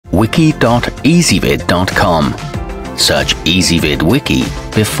wiki.ezvid.com. Search Ezvid Wiki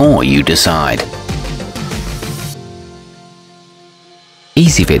before you decide.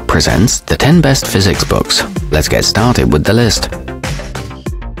 Ezvid presents the 10 best physics books. Let's get started with the list.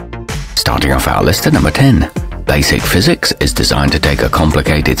 Starting off our list at number 10. Basic Physics is designed to take a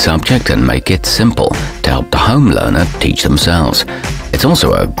complicated subject and make it simple to help the home learner teach themselves. It's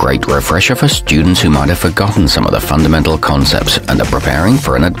also a great refresher for students who might have forgotten some of the fundamental concepts and are preparing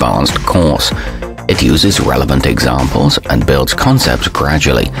for an advanced course. It uses relevant examples and builds concepts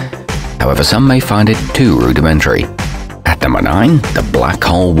gradually. However, some may find it too rudimentary. At number 9, The Black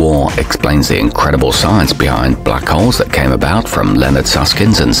Hole War explains the incredible science behind black holes that came about from Leonard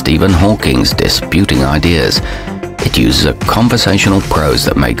Susskind's and Stephen Hawking's disputing ideas. It uses a conversational prose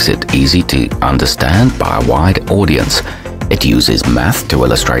that makes it easy to understand by a wide audience. It uses math to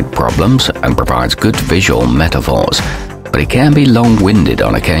illustrate problems and provides good visual metaphors, but it can be long-winded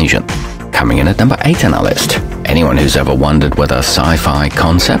on occasion. Coming in at number 8 on our list. Anyone who's ever wondered whether sci-fi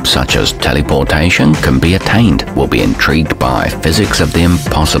concepts such as teleportation can be attained will be intrigued by Physics of the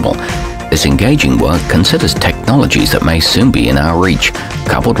Impossible. This engaging work considers technologies that may soon be in our reach,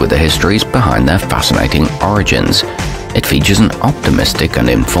 coupled with the histories behind their fascinating origins. It features an optimistic and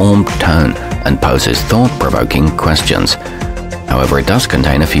informed tone and poses thought-provoking questions. However, it does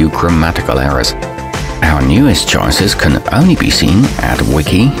contain a few grammatical errors. Our newest choices can only be seen at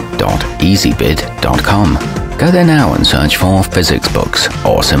wiki.ezvid.com. Go there now and search for physics books,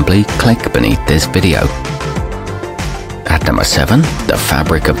 or simply click beneath this video. At number 7, The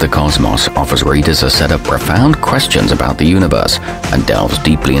Fabric of the Cosmos offers readers a set of profound questions about the universe and delves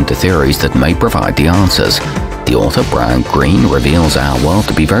deeply into theories that may provide the answers. The author, Brian Greene, reveals our world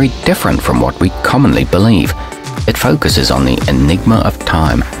to be very different from what we commonly believe. It focuses on the enigma of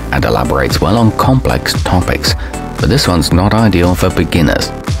time and elaborates well on complex topics, but this one's not ideal for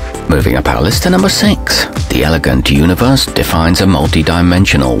beginners. Moving up our list to number 6. The Elegant Universe defines a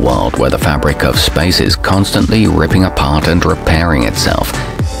multi-dimensional world where the fabric of space is constantly ripping apart and repairing itself.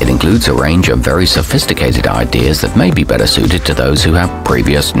 It includes a range of very sophisticated ideas that may be better suited to those who have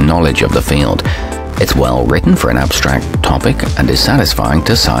previous knowledge of the field. It's well written for an abstract topic and is satisfying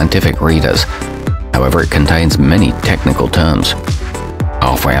to scientific readers. However, it contains many technical terms.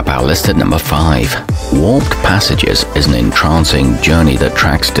 Halfway up our list at number 5. Warped Passages is an entrancing journey that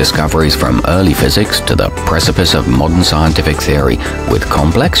tracks discoveries from early physics to the precipice of modern scientific theory with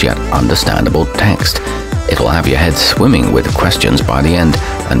complex yet understandable text. It will have your head swimming with questions by the end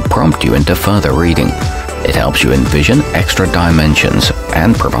and prompt you into further reading. It helps you envision extra dimensions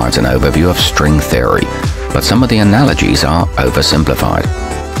and provides an overview of string theory, but some of the analogies are oversimplified.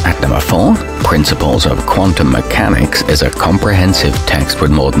 At number 4, Principles of Quantum Mechanics is a comprehensive text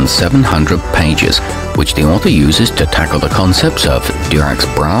with more than 700 pages, which the author uses to tackle the concepts of Dirac's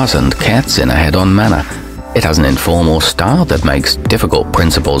bras and Kertz in a head-on manner. It has an informal style that makes difficult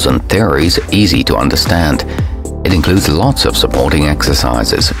principles and theories easy to understand. It includes lots of supporting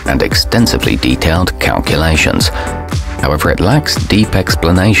exercises and extensively detailed calculations. However, it lacks deep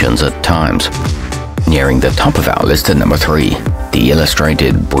explanations at times. Nearing the top of our list at number 3. The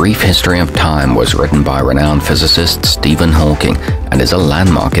illustrated Brief History of Time was written by renowned physicist Stephen Hawking and is a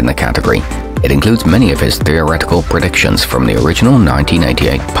landmark in the category. It includes many of his theoretical predictions from the original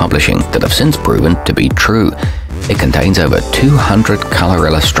 1988 publishing that have since proven to be true. It contains over 200 color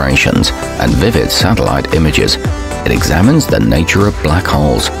illustrations and vivid satellite images. It examines the nature of black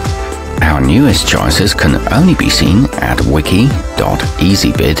holes. Our newest choices can only be seen at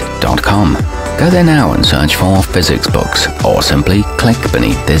wiki.ezvid.com. Go there now and search for physics books, or simply click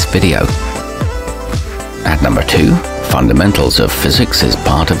beneath this video. At number 2, Fundamentals of Physics is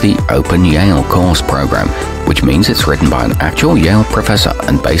part of the Open Yale course program, which means it's written by an actual Yale professor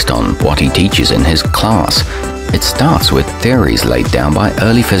and based on what he teaches in his class. It starts with theories laid down by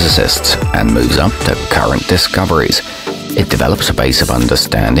early physicists and moves up to current discoveries. It develops a base of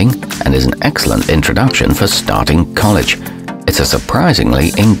understanding and is an excellent introduction for starting college. It's a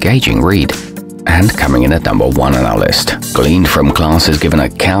surprisingly engaging read. And coming in at number 1 on our list, gleaned from classes given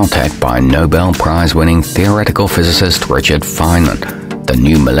at Caltech by Nobel Prize-winning theoretical physicist Richard Feynman. The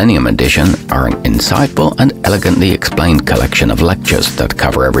new Millennium edition are an insightful and elegantly explained collection of lectures that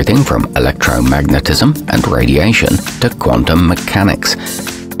cover everything from electromagnetism and radiation to quantum mechanics.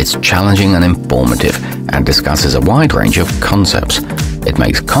 It's challenging and informative and discusses a wide range of concepts. It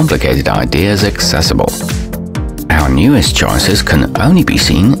makes complicated ideas accessible. Our newest choices can only be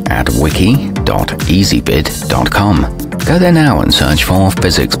seen at wiki.ezvid.com. Go there now and search for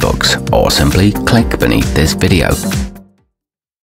physics books, or simply click beneath this video.